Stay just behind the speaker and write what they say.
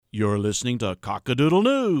You're listening to Cockadoodle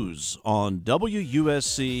News on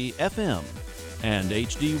WUSC FM and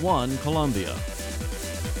HD1 Columbia.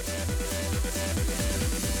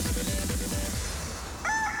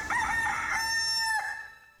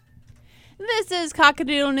 This is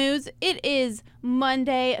Cockadoodle News. It is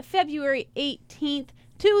Monday, February 18th,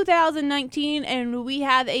 2019, and we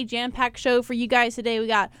have a jam-packed show for you guys today. We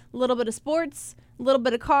got a little bit of sports, a little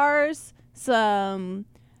bit of cars, some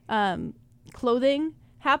clothing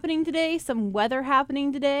happening today, some weather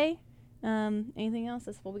happening today. Anything else?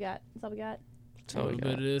 That's what we got. That's all we got. A little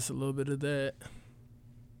bit of this, a little bit of that.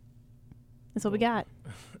 That's what we got.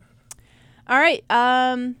 All right.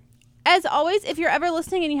 As always, if you're ever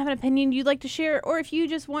listening and you have an opinion you'd like to share, or if you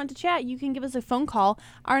just want to chat, you can give us a phone call.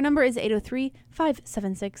 Our number is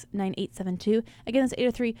 803-576-9872. Again, it's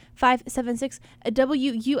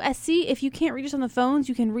 803-576-WUSC. If you can't reach us on the phones,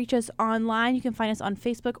 you can reach us online. You can find us on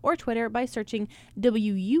Facebook or Twitter by searching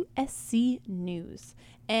WUSC News.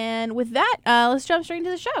 And with that, let's jump straight into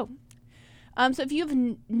the show. So if you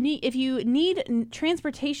need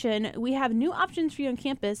transportation, we have new options for you on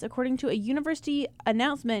campus. According to a university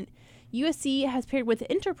announcement, USC has paired with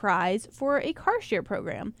Enterprise for a car share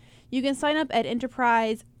program. You can sign up at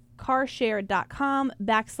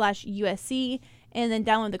enterprisecarshare.com/USC and then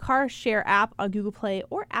download the car share app on Google Play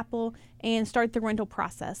or Apple and start the rental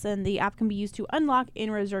process. And the app can be used to unlock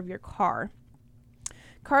and reserve your car.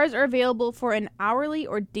 Cars are available for an hourly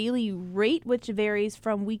or daily rate, which varies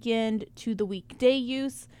from weekend to the weekday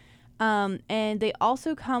use. And they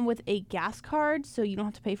also come with a gas card, so you don't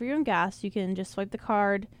have to pay for your own gas. You can just swipe the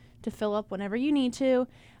card to fill up whenever you need to.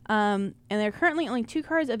 And there are currently only 2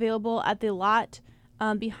 cars available at the lot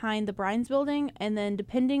behind the Bryan's building. And then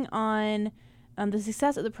depending on the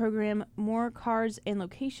success of the program, more cars and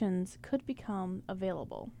locations could become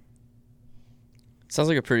available. Sounds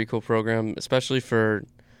like a pretty cool program, especially for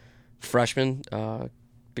freshmen,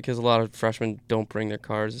 because a lot of freshmen don't bring their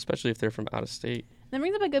cars, especially if they're from out of state. That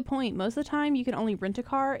brings up a good point. Most of the time, you can only rent a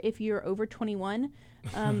car if you're over 21.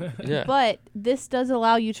 Yeah. But this does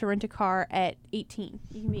allow you to rent a car at 18.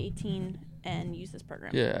 You can be 18 and use this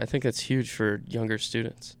program. Yeah, I think that's huge for younger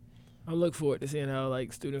students. I look forward to seeing how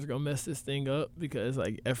students are gonna mess this thing up, because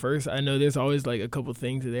at first I know there's always a couple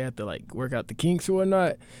things that they have to work out the kinks or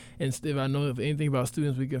whatnot, and if I know anything about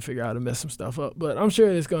students, we can figure out how to mess some stuff up. But I'm sure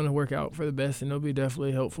it's gonna work out for the best, and it'll be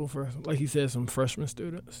definitely helpful for, like you said, some freshman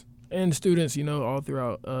students and students all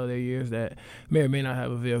throughout their years that may or may not have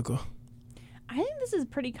a vehicle. I think this is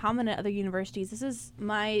pretty common at other universities. This is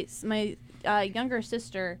my younger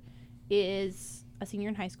sister is a senior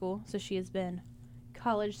in high school, so she has been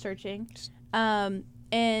college searching,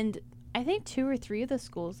 and I think 2 or 3 of the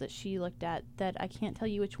schools that she looked at, that I can't tell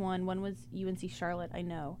you which one was UNC Charlotte, I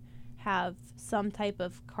know, have some type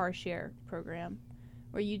of car share program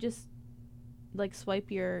where you just swipe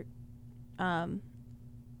your Student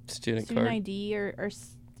student card. ID or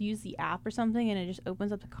use the app or something, and it just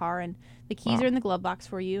opens up the car, and the keys are in the glove box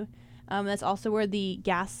for you. That's also where the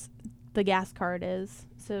gas card is,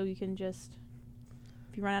 so you can just,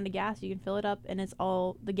 if you run out of gas, you can fill it up, and it's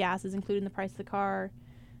all, the gas is included in the price of the car.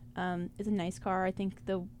 It's a nice car. I think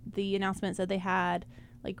the announcement said they had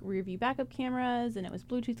rear view backup cameras, and it was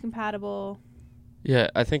Bluetooth compatible. Yeah,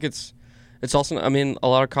 I think it's also, a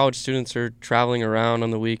lot of college students are traveling around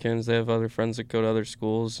on the weekends. They have other friends that go to other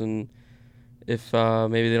schools, and if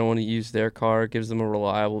maybe they don't want to use their car, it gives them a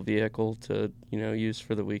reliable vehicle to use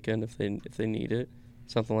for the weekend if they need it,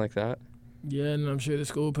 something like that. Yeah, and I'm sure the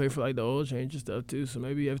school will pay for the oil change and stuff too. So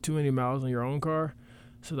maybe you have too many miles on your own car,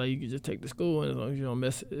 so that you can just take the school, and as long as you don't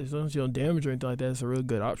as long as you don't damage or anything like that, it's a really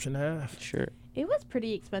good option to have. Sure. It was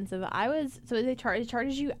pretty expensive. So it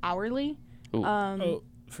charges you hourly.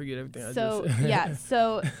 Forget everything I So just said. yeah,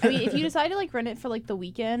 so if you decide to rent it for the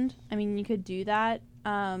weekend, you could do that,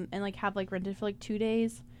 and have rented for 2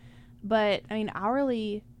 days. But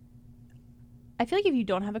hourly, I feel if you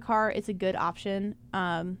don't have a car, it's a good option.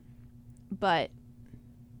 But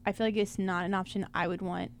I feel it's not an option I would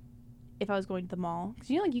want if I was going to the mall, because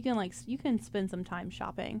you can spend some time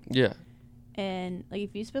shopping. Yeah. And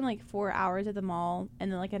if you spend 4 hours at the mall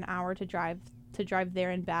and then an hour to drive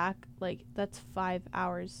there and back, that's 5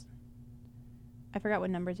 hours. I forgot what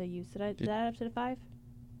numbers I used. Did I add up to 5?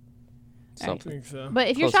 Something. I think so. But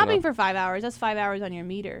if you're Close shopping enough. for 5 hours, that's 5 hours on your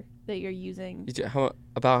meter that you're using. How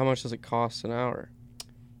much does it cost an hour?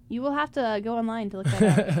 You will have to go online to look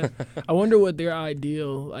that up. I wonder what their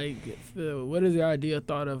ideal, what is their ideal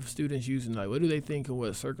thought of students using? What do they think, in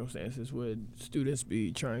what circumstances would students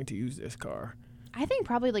be trying to use this car? I think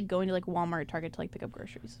probably going to Walmart, Target to pick up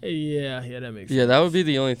groceries. Yeah, that makes sense. Yeah, that would be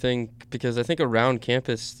the only thing, because I think around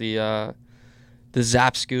campus the The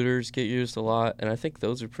Zap scooters get used a lot, and I think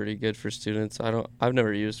those are pretty good for students. I've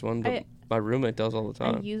never used one, but my roommate does all the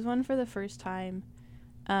time. I used one for the first time.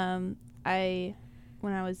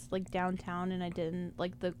 When I was like downtown, and I didn't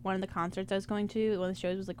like one of the concerts I was going to. One of the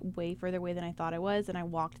shows was like way further away than I thought it was, and I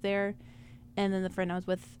walked there, and then the friend I was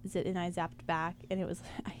with and I zapped back, and it was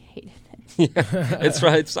I hated it. Yeah, it's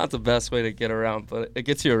right. It's not the best way to get around, but it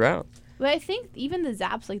gets you around. But I think even the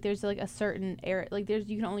zaps, like there's like a certain area, like you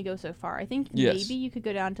can only go so far. I think Yes. maybe you could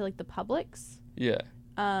go down to like the Publix. Yeah.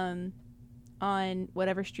 On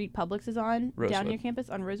whatever street Publix is on down Rosewood. near campus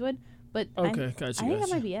on Rosewood. But Okay, I think that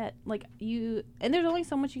might be it. Like and there's only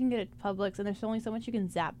so much you can get at Publix, and there's only so much you can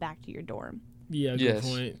zap back to your dorm. Yeah, good Yes.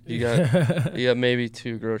 point. You got maybe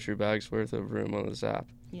 2 grocery bags worth of room on the Zap.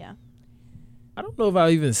 Yeah. I don't know if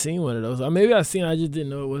I've even seen one of those. Maybe I just didn't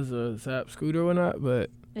know it was a Zap scooter or not, but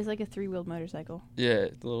It's like a 3-wheeled motorcycle. Yeah,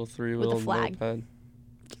 the little 3-wheel flag. moped.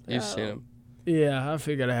 You've seen them. yeah, I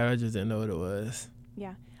figured I just didn't know what it was.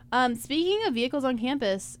 Yeah. Speaking of vehicles on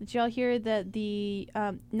campus, did y'all hear that the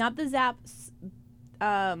not the Zaps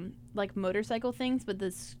like motorcycle things, but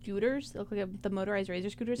the scooters, look like the motorized razor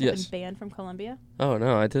scooters have Yes. been banned from Columbia? Oh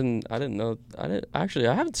no, I didn't know. Actually,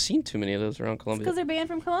 I haven't seen too many of those around Columbia. Because they're banned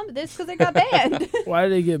from Columbia. This because they got banned. Why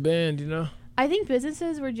did they get banned, you know? I think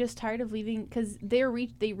businesses were just tired of leaving because they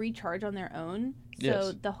recharge on their own. So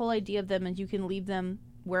Yes. the whole idea of them is you can leave them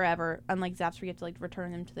wherever, unlike Zaps where you have to like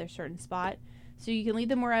return them to their certain spot. So you can leave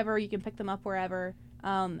them wherever, you can pick them up wherever.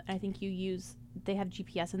 I think they have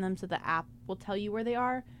GPS in them, so the app will tell you where they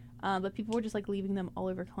are. But people were just like leaving them all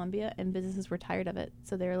over Columbia, and businesses were tired of it.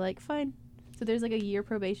 So they were like, fine. So there's like a year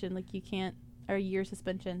probation, like you can't, or a year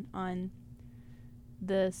suspension on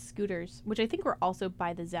the scooters, which I think were also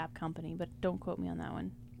by the Zap company, but don't quote me on that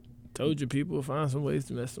one. Told you people would find some ways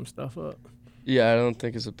to mess some stuff up. Yeah, I don't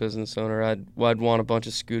think as a business owner I'd want a bunch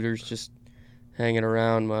of scooters just hanging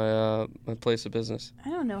around my place of business. I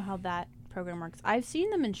don't know how that program works. I've seen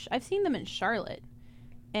them in Charlotte,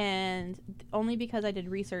 and only because I did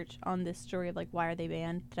research on this story of like why are they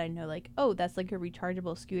banned did I know like, oh, that's like a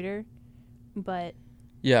rechargeable scooter. But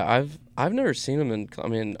Yeah, I've never seen them I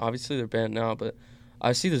mean, obviously they're banned now, but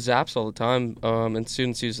I see the Zaps all the time, and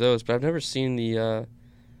students use those, but I've never seen the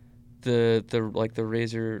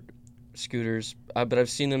Razor scooters. But I've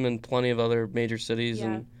seen them in plenty of other major cities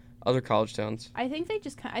and other college towns. I think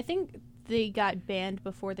I think they got banned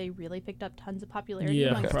before they really picked up tons of popularity Yeah,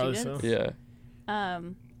 among probably students. so. Yeah.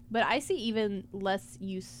 But I see even less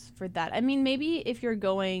use for that. I mean, maybe if you're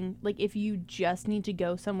going, like, if you just need to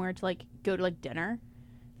go somewhere to, like, go to, like, dinner,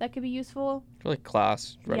 that could be useful. For like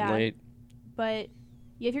class, running Yeah. late. But,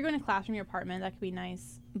 yeah, if you're going to class from your apartment, that could be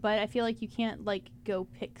nice. But I feel like you can't, like, go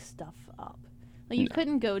pick stuff up. Like, you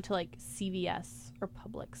couldn't go to, like, CVS or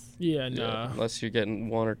Publix. Yeah, Yeah, nah. unless you're getting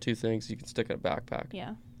 1 or 2 things you can stick in a backpack.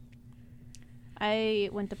 Yeah. I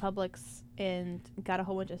went to Publix and got a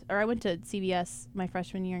whole bunch of, or I went to CVS my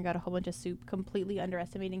freshman year and got a whole bunch of soup, completely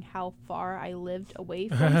underestimating how far I lived away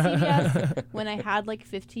from CVS when I had like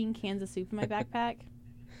 15 cans of soup in my backpack.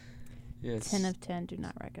 Yeah, 10 of 10, do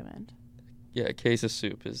not recommend. Yeah, a case of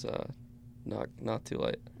soup is not too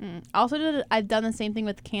light. Also, I've done the same thing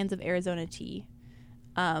with cans of Arizona tea.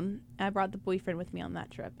 I brought the boyfriend with me on that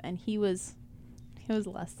trip, and he was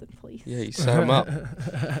less than pleased. Yeah, you set them up.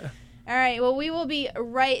 All right, well, we will be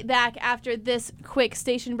right back after this quick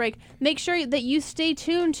station break. Make sure that you stay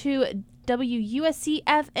tuned to WUSC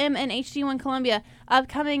FM and HD1 Columbia.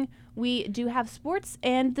 Upcoming, we do have sports,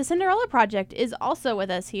 and the Cinderella Project is also with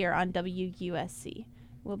us here on WUSC.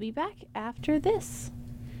 We'll be back after this.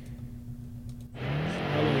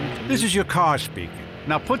 This is your car speaking.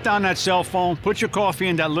 Now put down that cell phone, put your coffee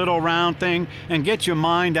in that little round thing, and get your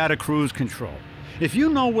mind out of cruise control. If you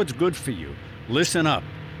know what's good for you, listen up.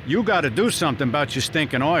 You got to do something about your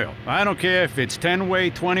stinking oil. I don't care if it's 10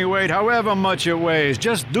 weight, 20 weight, however much it weighs.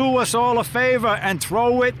 Just do us all a favor and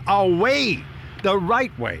throw it away the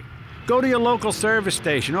right way. Go to your local service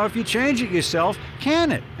station, or if you change it yourself,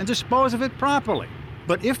 can it and dispose of it properly.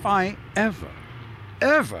 But if I ever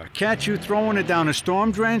catch you throwing it down a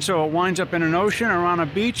storm drain so it winds up in an ocean or on a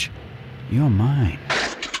beach, you're mine.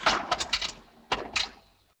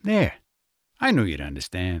 There. I knew you'd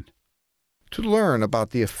understand. To learn about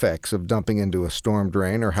the effects of dumping into a storm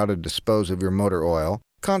drain or how to dispose of your motor oil,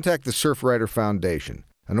 contact the Surfrider Foundation,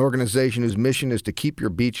 an organization whose mission is to keep your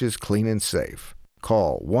beaches clean and safe.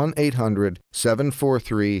 Call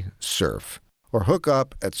 1-800-743-SURF or hook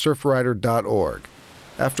up at surfrider.org.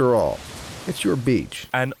 After all, it's your beach.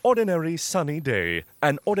 An ordinary sunny day.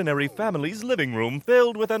 An ordinary family's living room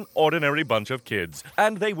filled with an ordinary bunch of kids.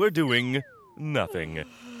 And they were doing nothing.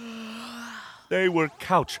 They were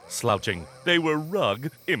couch slouching. They were rug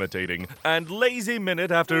imitating. And Lazy Minute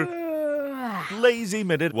after Lazy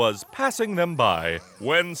Minute was passing them by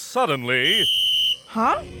when suddenly...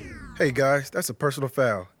 Huh? Hey guys, that's a personal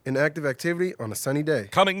foul. Inactive activity on a sunny day.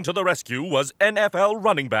 Coming to the rescue was NFL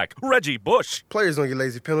running back Reggie Bush. Players don't get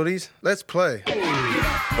lazy penalties. Let's play.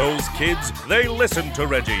 Those kids, they listened to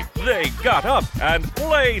Reggie. They got up and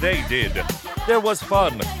play they did. There was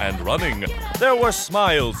fun and running. There were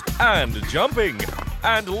smiles and jumping.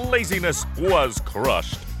 And laziness was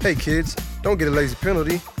crushed. Hey kids, don't get a lazy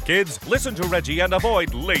penalty. Kids, listen to Reggie and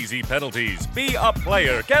avoid lazy penalties. Be a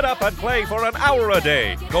player. Get up and play for an hour a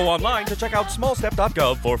day. Go online to check out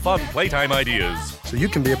smallstep.gov for fun playtime ideas. So you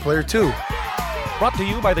can be a player too. Brought to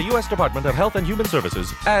you by the U.S. Department of Health and Human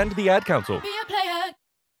Services and the Ad Council. Be a player.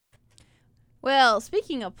 Well,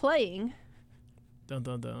 speaking of playing, Dun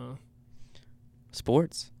dun dun.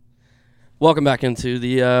 Sports. Welcome back into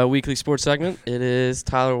the weekly sports segment. It is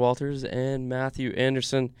Tyler Walters and Matthew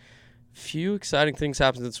Anderson. Few exciting things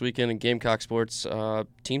happened this weekend in Gamecock sports.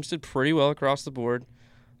 Teams did pretty well across the board.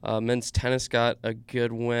 Men's tennis got a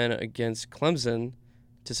good win against Clemson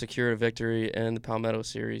to secure a victory in the Palmetto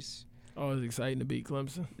Series. Always exciting to beat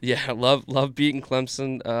Clemson. Yeah, love beating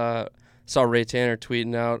Clemson. Saw Ray Tanner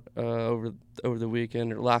tweeting out over the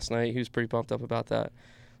weekend or last night. He was pretty pumped up about that.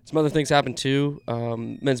 Some other things happened too.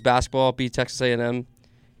 Men's basketball beat Texas A&M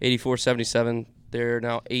 84-77. They're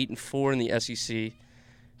now 8-4 in the SEC,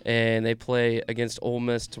 and they play against Ole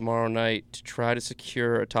Miss tomorrow night to try to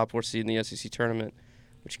secure a top 4 seed in the SEC tournament,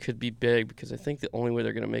 which could be big because I think the only way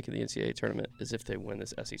they're going to make it in the NCAA tournament is if they win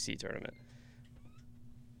this SEC tournament.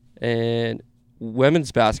 And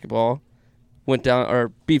women's basketball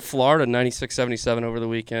beat Florida 96-77 over the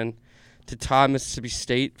weekend to tie Mississippi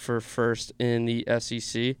State for first in the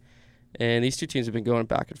SEC. And these two teams have been going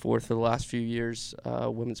back and forth for the last few years.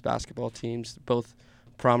 Women's basketball teams, both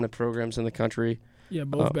prominent programs in the country. Yeah,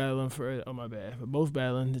 both battling for both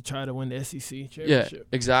battling to try to win the SEC championship. Yeah,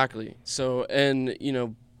 exactly. So, and,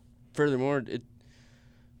 furthermore,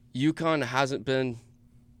 UConn hasn't been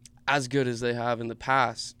as good as they have in the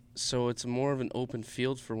past. So it's more of an open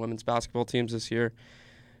field for women's basketball teams this year.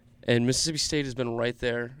 And Mississippi State has been right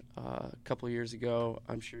there. A couple of years ago,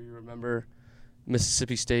 I'm sure you remember,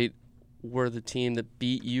 Mississippi State were the team that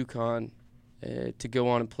beat UConn to go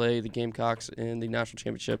on and play the Gamecocks in the national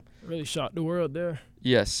championship. Really shocked the world there.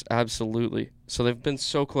 Yes, absolutely. So they've been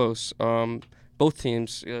so close. Both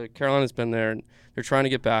teams, Carolina's been there, and they're trying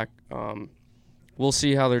to get back. We'll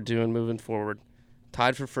see how they're doing moving forward.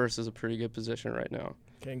 Tied for first is a pretty good position right now.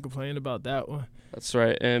 Can't complain about that one. That's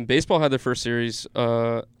right. And baseball had their first series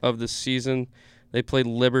of the season. They played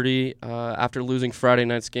Liberty after losing Friday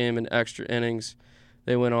night's game in extra innings.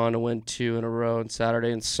 They went on to win 2 in a row on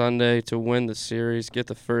Saturday and Sunday to win the series, get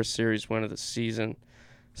the first series win of the season.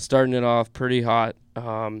 Starting it off pretty hot.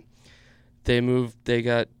 They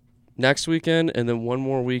got next weekend and then one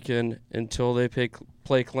more weekend until they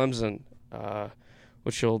play Clemson,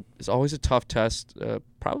 which is always a tough test.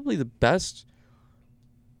 Probably the best,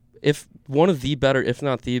 if one of the better, if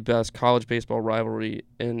not the best, college baseball rivalry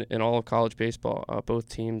in all of college baseball. Both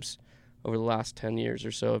teams over the last 10 years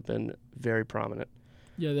or so have been very prominent.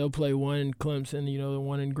 Yeah, they'll play one in Clemson, the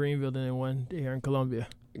one in Greenville, and then one here in Columbia.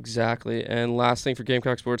 Exactly. And last thing for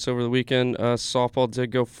Gamecock sports over the weekend, softball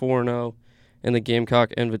did go 4-0 in the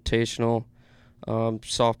Gamecock Invitational.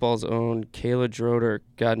 Softball's own Kayla Droder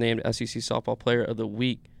got named SEC Softball Player of the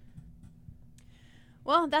Week.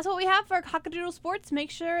 well, that's what we have for Cockadoodle Sports.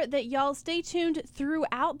 Make sure that y'all stay tuned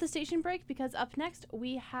throughout the station break because up next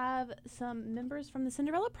we have some members from the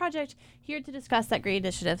Cinderella Project here to discuss that great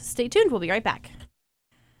initiative. Stay tuned. We'll be right back.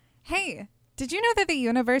 Hey, did you know that the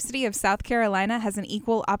University of South Carolina has an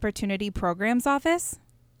Equal Opportunity Programs Office?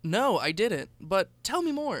 No, I didn't, but tell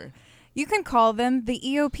me more. You can call them the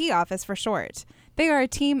EOP office for short. They are a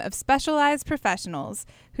team of specialized professionals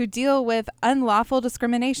who deal with unlawful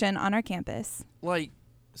discrimination on our campus. Like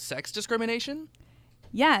sex discrimination?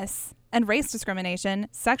 Yes, and race discrimination,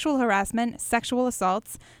 sexual harassment, sexual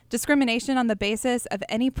assaults, discrimination on the basis of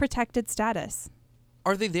any protected status.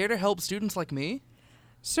 Are they there to help students like me?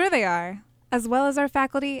 Sure they are, as well as our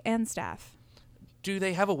faculty and staff. Do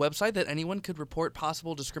they have a website that anyone could report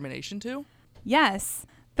possible discrimination to? Yes.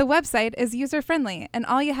 The website is user-friendly, and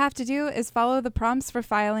all you have to do is follow the prompts for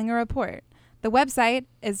filing a report. The website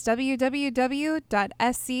is www.sc.edu/EOP.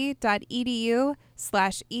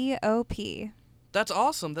 That's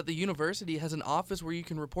awesome that the university has an office where you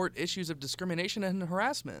can report issues of discrimination and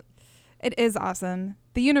harassment. It is awesome.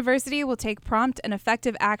 The university will take prompt and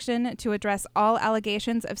effective action to address all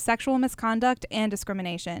allegations of sexual misconduct and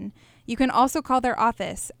discrimination. You can also call their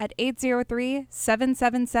office at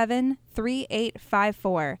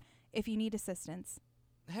 803-777-3854 if you need assistance.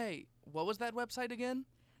 Hey, what was that website again?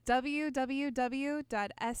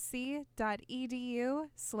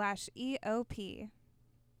 www.sc.edu/EOP.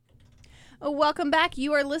 Welcome back.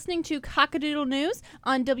 You are listening to Cockadoodle News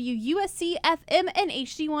on WUSC FM and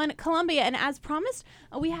HD1 Columbia. And as promised,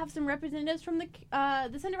 we have some representatives from the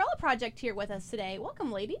Cinderella Project here with us today.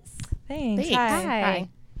 Welcome, ladies. Thanks. Hi.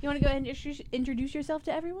 You want to go ahead and introduce yourself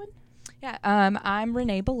to everyone? Yeah, I'm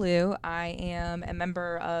Renee Ballou. I am a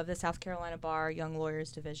member of the South Carolina Bar Young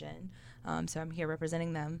Lawyers Division, so I'm here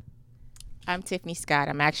representing them. I'm Tiffany Scott.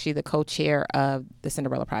 I'm actually the co-chair of the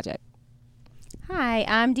Cinderella Project. Hi,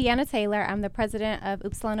 I'm Deanna Taylor. I'm the president of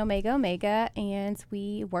Upsilon Omega Omega, and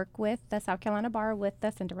we work with the South Carolina Bar with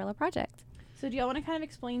the Cinderella Project. So do y'all want to kind of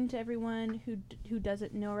explain to everyone who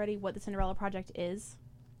doesn't know already what the Cinderella Project is?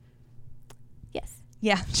 Yes.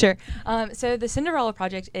 Yeah, sure. So the Cinderella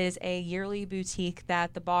Project is a yearly boutique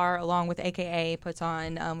that the bar, along with AKA, puts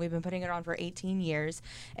on. We've been putting it on for 18 years.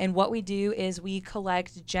 And what we do is we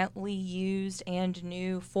collect gently used and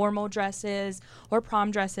new formal dresses or prom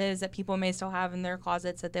dresses that people may still have in their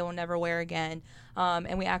closets that they will never wear again.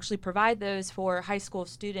 And we actually provide those for high school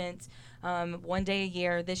students one day a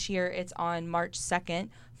year. This year it's on March 2nd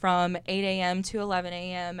from 8 a.m. to 11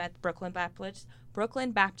 a.m. at Brooklyn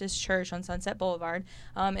Baptist Church on Sunset Boulevard.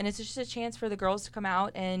 And it's just a chance for the girls to come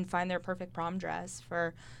out and find their perfect prom dress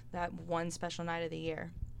for that one special night of the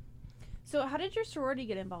year. So how did your sorority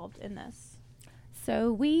get involved in this?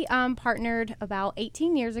 So we partnered about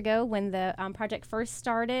 18 years ago when the project first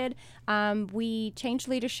started. We change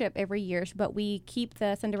leadership every year, but we keep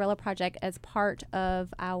the Cinderella Project as part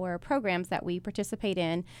of our programs that we participate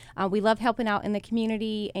in. We love helping out in the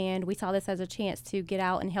community, and we saw this as a chance to get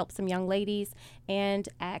out and help some young ladies and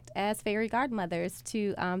act as fairy godmothers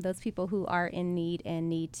to those people who are in need and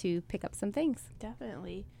need to pick up some things.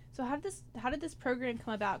 Definitely. So how did this program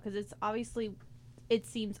come about? Because it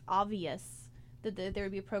seems obvious that there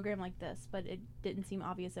would be a program like this, but it didn't seem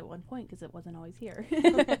obvious at one point because it wasn't always here.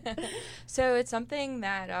 So it's something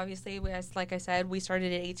that obviously, like I said, we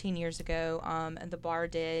started it 18 years ago, and the bar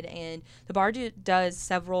did. And the bar does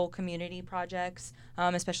several community projects,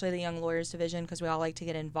 especially the Young Lawyers Division, because we all like to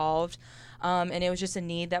get involved. And it was just a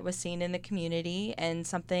need that was seen in the community and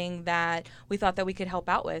something that we thought that we could help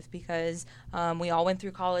out with because we all went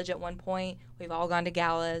through college at one point. We've all gone to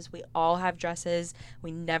galas. We all have dresses.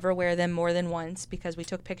 We never wear them more than once because we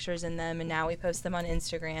took pictures in them and now we post them on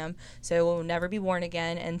Instagram. So it will never be worn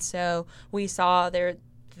again. And so we saw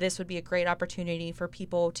this would be a great opportunity for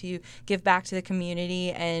people to give back to the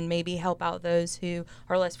community and maybe help out those who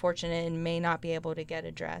are less fortunate and may not be able to get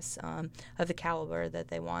a dress of the caliber that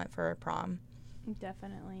they want for a prom.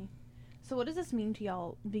 Definitely. So what does this mean to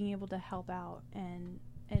y'all, being able to help out and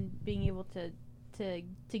being able to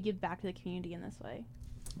give back to the community in this way?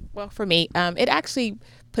 Well, for me, it actually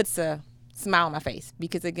puts a smile on my face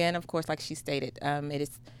because, again, of course, like she stated, it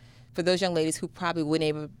is for those young ladies who probably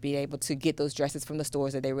wouldn't be able to get those dresses from the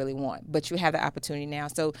stores that they really want. But you have the opportunity now.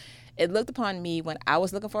 So it looked upon me when I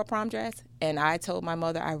was looking for a prom dress, and I told my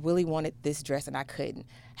mother I really wanted this dress, and I couldn't.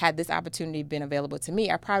 Had this opportunity been available to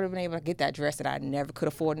me, I probably would have been able to get that dress that I never could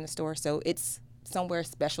afford in the store. So it's somewhere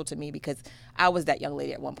special to me because I was that young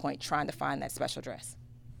lady at one point trying to find that special dress.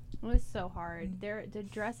 It was so hard. The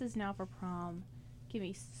dresses now for prom can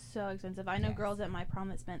be so expensive. I know girls at my prom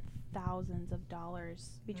that spent thousands of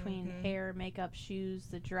dollars between hair, makeup, shoes,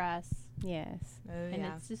 the dress. Yes. And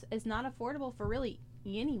it's not affordable for really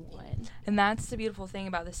anyone. And that's the beautiful thing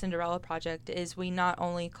about the Cinderella Project is we not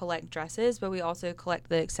only collect dresses, but we also collect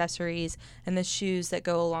the accessories and the shoes that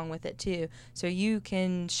go along with it too. So you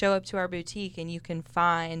can show up to our boutique and you can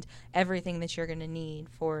find everything that you're going to need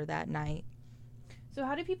for that night. So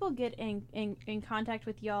how do people get in contact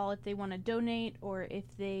with y'all if they want to donate or if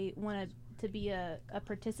they want to be a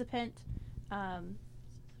participant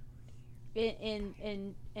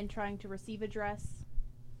in trying to receive a dress?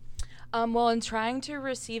 Well, in trying to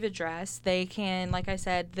receive a dress, they can, like I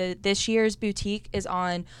said, this year's boutique is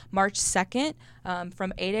on March 2nd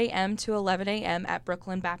from 8 a.m. to 11 a.m. at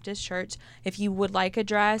Brooklyn Baptist Church. If you would like a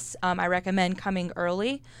dress, I recommend coming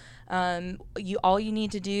early. All you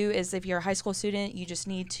need to do is, if you're a high school student, you just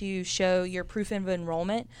need to show your proof of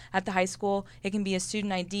enrollment at the high school. It can be a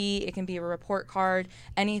student ID, it can be a report card,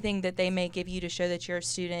 anything that they may give you to show that you're a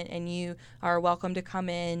student, and you are welcome to come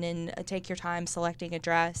in and take your time selecting a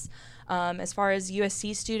dress. As far as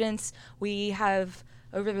USC students, we have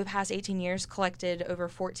over the past 18 years, collected over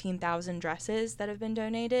 14,000 dresses that have been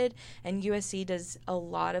donated, and USC does a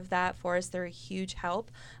lot of that for us. They're a huge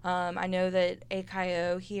help. I know that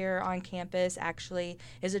AKIO here on campus actually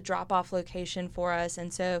is a drop-off location for us,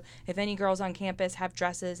 and so if any girls on campus have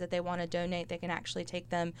dresses that they want to donate, they can actually take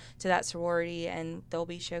them to that sorority, and they'll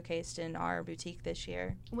be showcased in our boutique this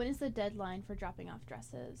year. When is the deadline for dropping off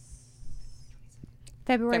dresses?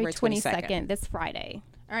 February 22nd, this Friday.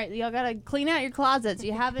 All right, y'all gotta clean out your closets.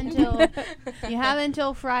 You have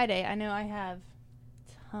until Friday. I know I have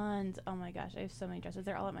tons. Oh my gosh, I have so many dresses.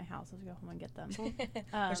 They're all at my house. Let's go home and get them.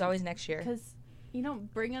 There's always next year. Because you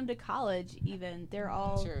don't bring them to college. Even they're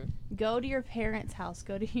all True. Go to your parents' house.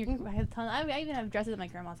 Go to your. I have tons. I even have dresses at my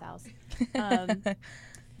grandma's house.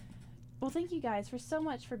 Well, thank you guys for so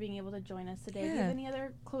much for being able to join us today. Do you have any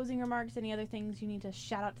other closing remarks? Any other things you need to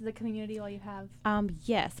shout out to the community while you have?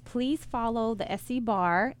 Yes, please follow the SC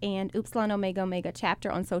Bar and Upsilon Omega Omega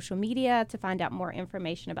chapter on social media to find out more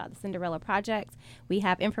information about the Cinderella Project. We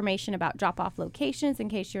have information about drop-off locations in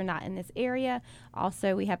case you're not in this area.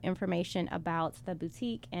 Also, we have information about the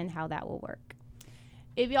boutique and how that will work.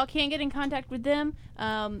 If y'all can't get in contact with them,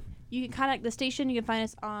 you can contact the station. You can find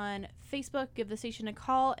us on Facebook. Give the station a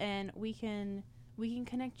call, and we can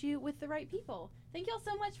connect you with the right people. Thank y'all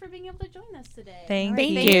so much for being able to join us today. Thank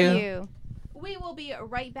you. We will be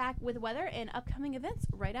right back with weather and upcoming events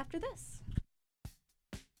right after this.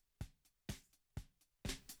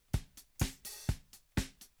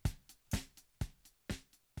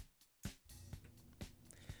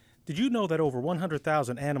 Did you know that over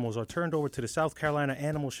 100,000 animals are turned over to the South Carolina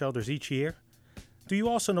animal shelters each year? Do you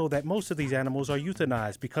also know that most of these animals are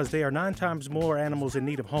euthanized because there are 9 times more animals in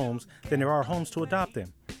need of homes than there are homes to adopt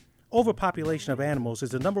them? Overpopulation of animals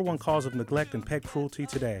is the #1 cause of neglect and pet cruelty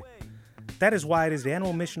today. That is why it is the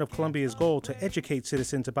Animal Mission of Columbia's goal to educate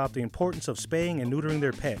citizens about the importance of spaying and neutering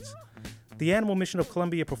their pets. The Animal Mission of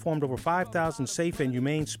Columbia performed over 5,000 safe and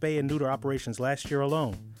humane spay and neuter operations last year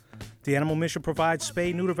alone. The Animal Mission provides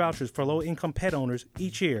spay-neuter vouchers for low-income pet owners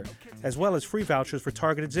each year, as well as free vouchers for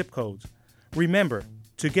targeted zip codes. Remember,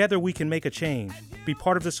 together we can make a change. Be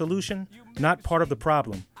part of the solution, not part of the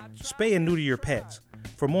problem. Spay and neuter your pets.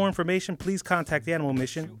 For more information, please contact the Animal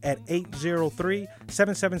Mission at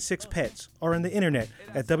 803-776-PETS or on the internet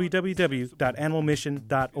at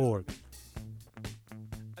www.animalmission.org.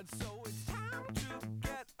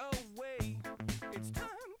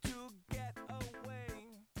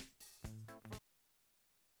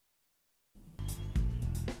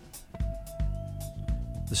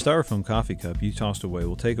 The styrofoam coffee cup you tossed away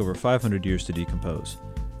will take over 500 years to decompose.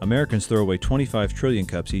 Americans throw away 25 trillion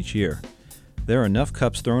cups each year. There are enough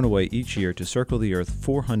cups thrown away each year to circle the earth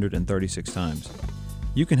 436 times.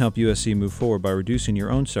 You can help USC move forward by reducing your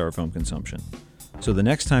own styrofoam consumption. So the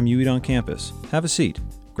next time you eat on campus, have a seat,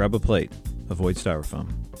 grab a plate, avoid styrofoam.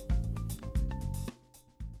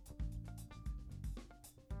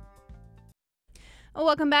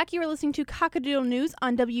 Welcome back. You are listening to Cockadoodle News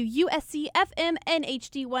on WUSC FM and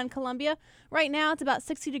HD1 Columbia. Right now, it's about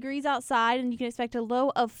 60 degrees outside, and you can expect a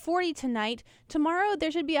low of 40 tonight. Tomorrow, there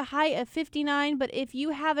should be a high of 59, but if you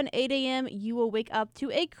have an 8 a.m., you will wake up to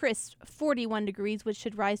a crisp 41 degrees, which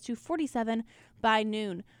should rise to 47 by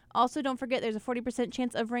noon. Also, don't forget there's a 40%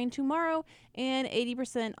 chance of rain tomorrow and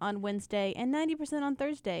 80% on Wednesday and 90% on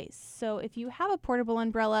Thursday. So if you have a portable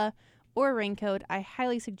umbrella or a raincoat, I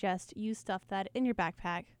highly suggest you stuff that in your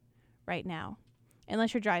backpack right now,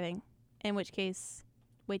 unless you're driving, in which case,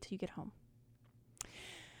 wait till you get home.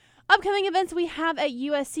 Upcoming events we have at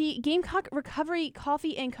USC. Gamecock Recovery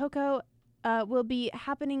Coffee and Cocoa will be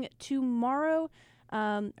happening tomorrow,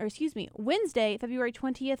 Wednesday, February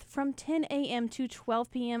 20th from 10 a.m. to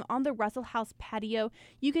 12 p.m. on the Russell House patio.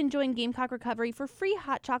 You can join Gamecock Recovery for free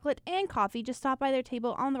hot chocolate and coffee. Just stop by their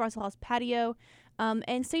table on the Russell House patio.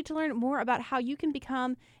 And stay to learn more about how you can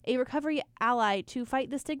become a recovery ally to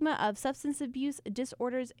fight the stigma of substance abuse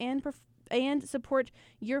disorders and support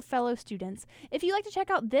your fellow students. If you'd like to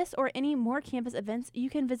check out this or any more campus events,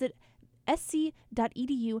 you can visit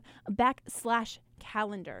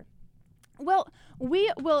sc.edu/calendar. Well,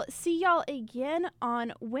 we will see y'all again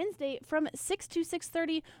on Wednesday from 6 to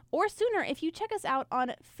 6:30 or sooner. If you check us out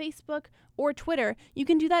on Facebook or Twitter, you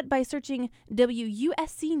can do that by searching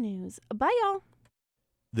WUSC News. Bye, y'all.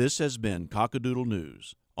 This has been Cockadoodle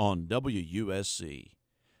News on WUSC.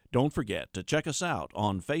 Don't forget to check us out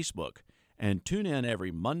on Facebook and tune in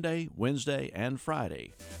every Monday, Wednesday, and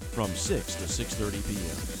Friday from 6 to 6:30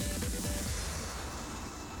 p.m.